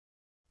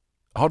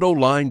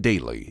AutoLine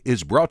Daily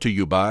is brought to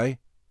you by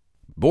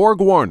Borg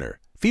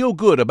Warner, feel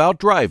good about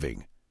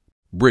driving.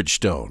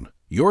 Bridgestone,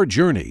 your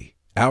journey,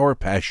 our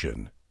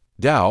passion.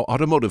 Dow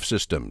Automotive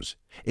Systems,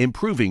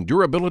 improving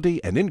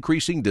durability and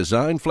increasing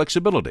design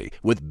flexibility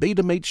with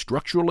Betamate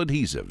structural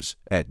adhesives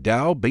at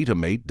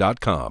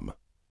dowbetamate.com.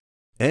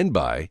 And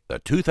by the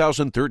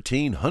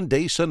 2013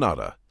 Hyundai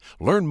Sonata.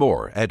 Learn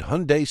more at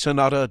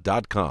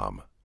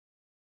HyundaiSonata.com.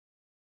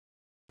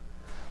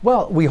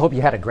 Well, we hope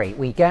you had a great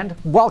weekend.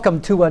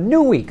 Welcome to a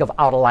new week of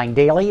AutoLine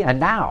Daily, and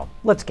now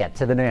let's get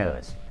to the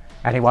news.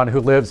 Anyone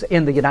who lives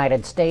in the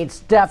United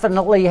States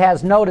definitely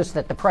has noticed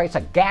that the price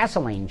of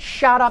gasoline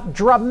shot up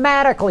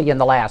dramatically in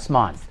the last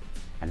month.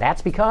 And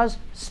that's because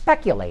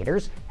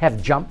speculators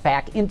have jumped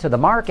back into the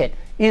market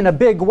in a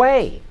big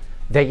way.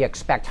 They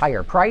expect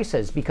higher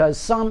prices because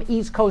some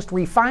East Coast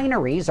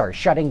refineries are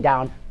shutting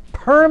down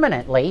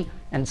permanently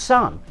and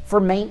some for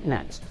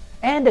maintenance.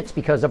 And it's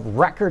because of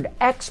record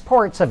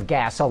exports of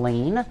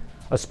gasoline,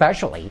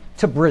 especially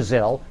to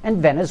Brazil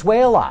and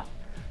Venezuela.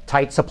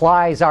 Tight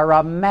supplies are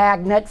a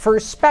magnet for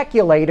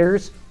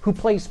speculators who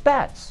place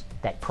bets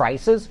that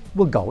prices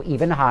will go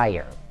even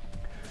higher.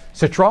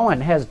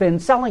 Citroën has been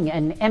selling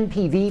an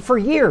MPV for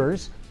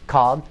years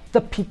called the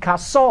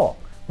Picasso.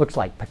 Looks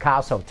like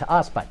Picasso to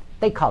us, but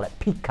they call it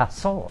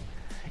Picasso.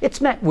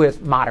 It's met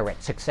with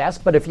moderate success,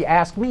 but if you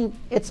ask me,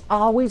 it's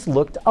always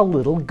looked a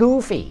little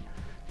goofy.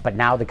 But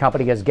now the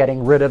company is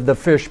getting rid of the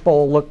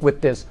fishbowl look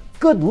with this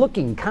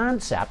good-looking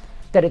concept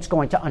that it's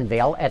going to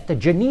unveil at the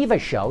Geneva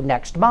show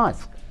next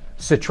month.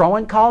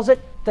 Citroën calls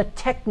it the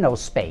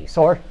Technospace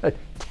or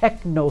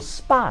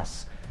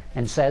Technospace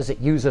and says it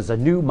uses a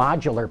new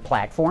modular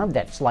platform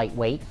that's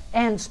lightweight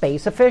and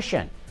space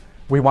efficient.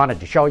 We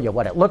wanted to show you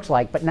what it looks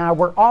like, but now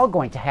we're all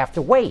going to have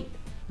to wait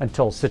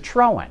until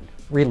Citroën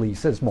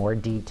releases more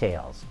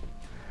details.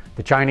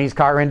 The Chinese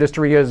car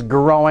industry is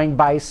growing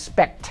by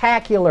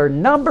spectacular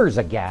numbers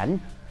again,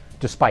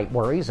 despite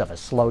worries of a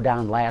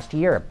slowdown last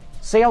year.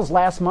 Sales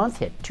last month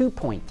hit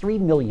 2.3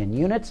 million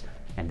units,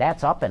 and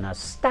that's up an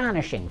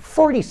astonishing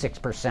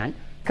 46%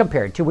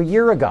 compared to a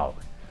year ago.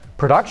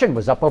 Production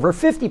was up over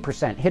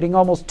 50%, hitting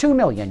almost 2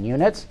 million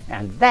units,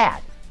 and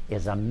that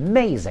is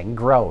amazing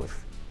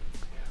growth.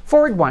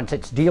 Ford wants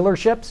its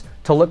dealerships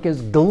to look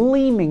as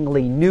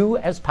gleamingly new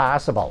as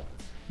possible.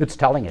 It's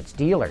telling its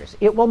dealers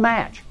it will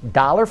match,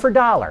 dollar for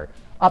dollar,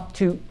 up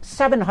to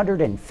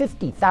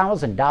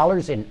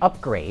 $750,000 in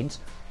upgrades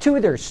to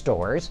their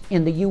stores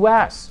in the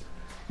U.S.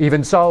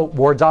 Even so,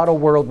 Ward's Auto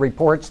World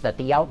reports that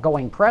the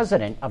outgoing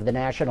president of the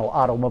National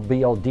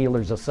Automobile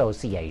Dealers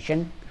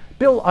Association,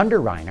 Bill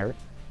Underreiner,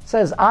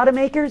 says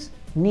automakers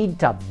need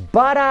to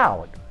butt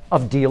out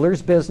of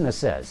dealers'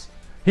 businesses.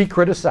 He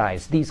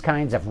criticized these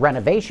kinds of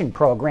renovation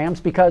programs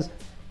because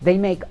they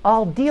make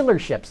all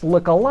dealerships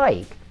look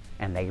alike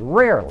and they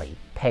rarely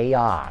pay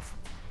off.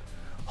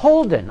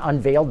 Holden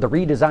unveiled the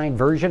redesigned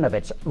version of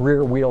its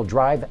rear-wheel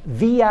drive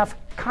VF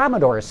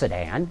Commodore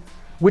sedan,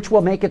 which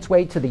will make its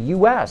way to the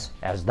U.S.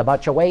 as the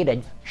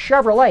much-awaited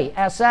Chevrolet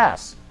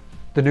SS.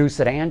 The new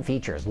sedan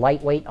features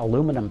lightweight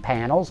aluminum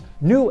panels,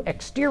 new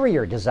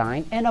exterior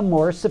design, and a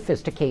more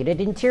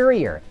sophisticated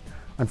interior.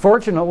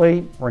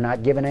 Unfortunately, we're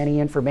not given any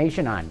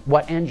information on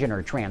what engine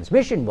or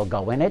transmission will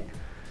go in it,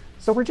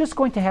 so we're just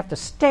going to have to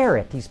stare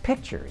at these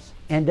pictures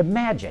and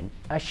imagine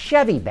a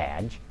Chevy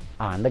badge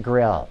on the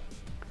grill.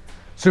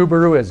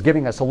 Subaru is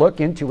giving us a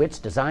look into its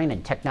design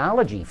and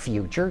technology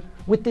future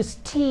with this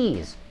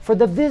tease for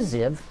the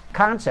Visiv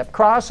concept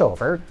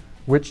crossover,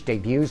 which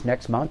debuts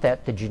next month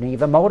at the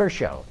Geneva Motor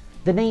Show.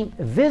 The name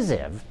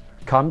Visiv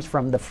comes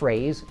from the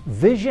phrase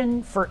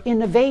vision for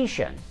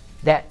innovation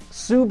that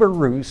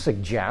Subaru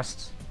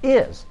suggests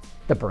is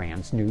the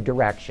brand's new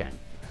direction.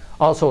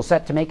 Also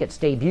set to make its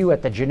debut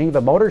at the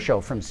Geneva Motor Show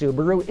from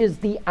Subaru is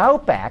the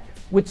Outback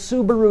with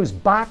Subaru's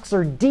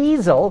Boxer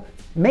diesel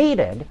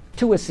mated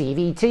to a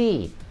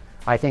CVT.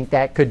 I think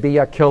that could be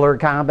a killer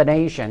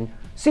combination.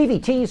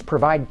 CVTs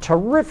provide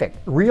terrific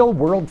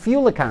real-world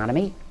fuel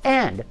economy,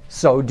 and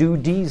so do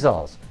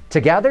diesels.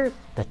 Together,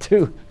 the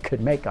two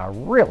could make a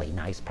really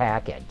nice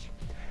package.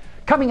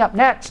 Coming up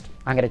next,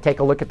 I'm going to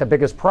take a look at the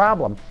biggest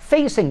problem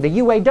facing the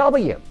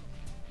UAW.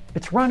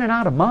 It's running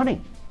out of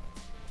money.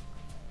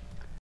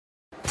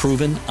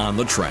 Proven on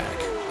the track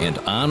and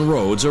on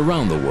roads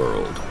around the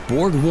world,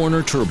 Borg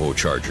Warner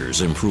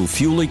turbochargers improve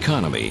fuel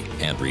economy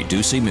and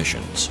reduce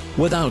emissions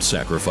without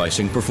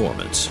sacrificing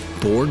performance.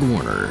 Borg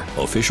Warner,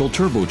 official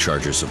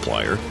turbocharger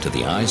supplier to the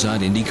Izod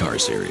IndyCar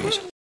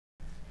Series.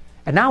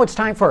 And now it's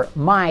time for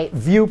My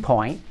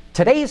Viewpoint.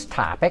 Today's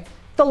topic,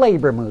 the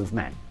labor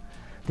movement.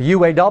 The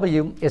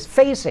UAW is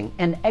facing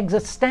an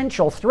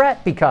existential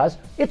threat because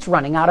it's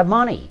running out of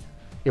money.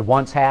 It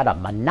once had a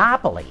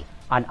monopoly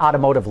on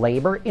automotive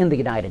labor in the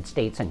United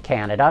States and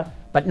Canada,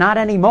 but not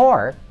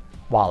anymore.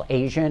 While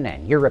Asian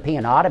and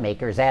European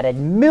automakers added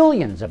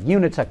millions of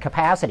units of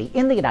capacity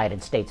in the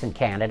United States and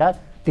Canada,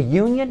 the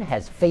union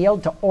has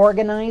failed to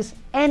organize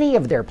any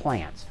of their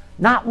plants,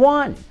 not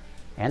one.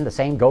 And the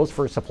same goes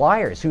for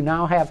suppliers who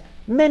now have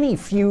many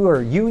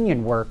fewer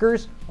union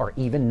workers or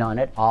even none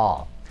at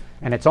all.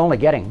 And it's only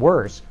getting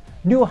worse.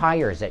 New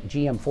hires at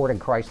GM, Ford, and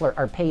Chrysler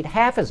are paid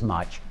half as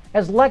much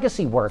as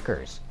legacy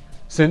workers.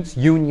 Since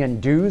union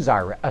dues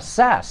are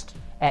assessed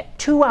at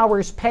 2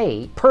 hours'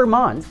 pay per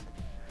month,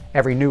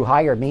 every new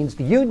hire means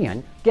the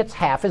union gets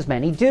half as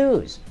many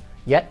dues.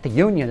 Yet the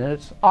union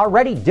is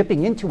already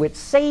dipping into its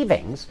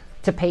savings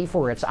to pay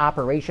for its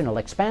operational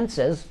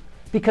expenses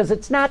because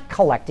it's not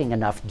collecting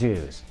enough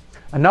dues.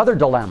 Another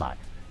dilemma.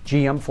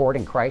 GM, Ford,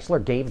 and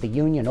Chrysler gave the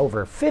union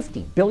over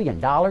 $50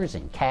 billion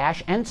in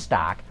cash and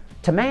stock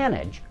to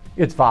manage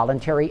its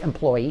Voluntary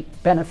Employee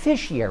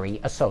Beneficiary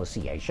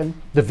Association,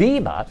 the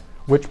VEBA,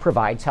 which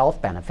provides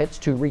health benefits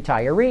to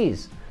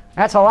retirees.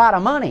 That's a lot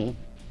of money,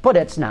 but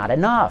it's not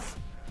enough.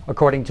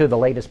 According to the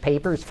latest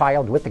papers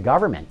filed with the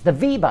government, the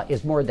VEBA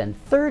is more than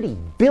 $30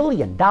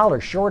 billion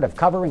short of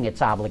covering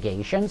its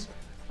obligations.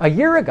 A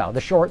year ago, the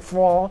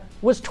shortfall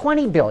was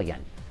 $20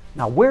 billion.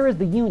 Now, where is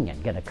the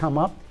union going to come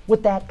up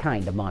with that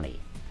kind of money?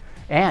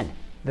 And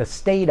the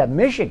state of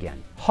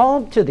Michigan,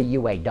 home to the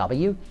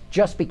UAW,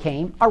 just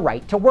became a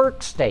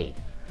right-to-work state.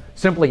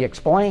 Simply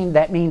explained,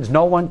 that means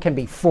no one can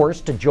be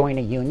forced to join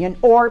a union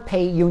or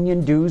pay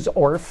union dues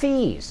or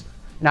fees.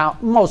 Now,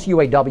 most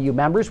UAW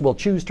members will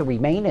choose to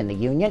remain in the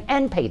union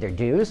and pay their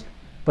dues,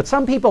 but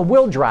some people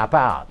will drop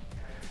out.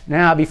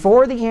 Now,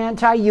 before the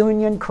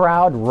anti-union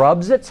crowd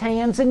rubs its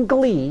hands in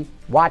glee,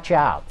 watch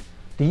out.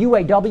 The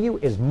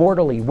UAW is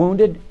mortally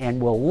wounded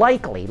and will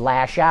likely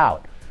lash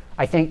out.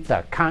 I think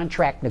the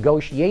contract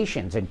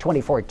negotiations in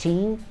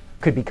 2014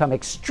 could become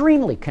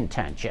extremely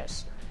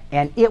contentious,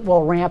 and it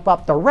will ramp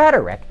up the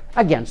rhetoric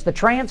against the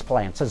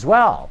transplants as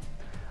well.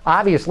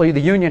 Obviously, the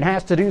union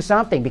has to do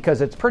something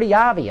because it's pretty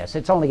obvious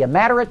it's only a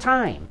matter of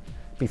time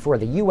before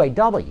the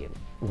UAW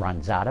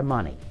runs out of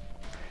money.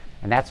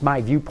 And that's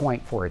my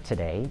viewpoint for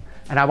today.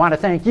 And I want to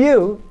thank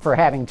you for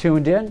having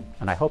tuned in,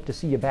 and I hope to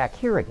see you back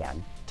here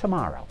again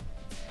tomorrow.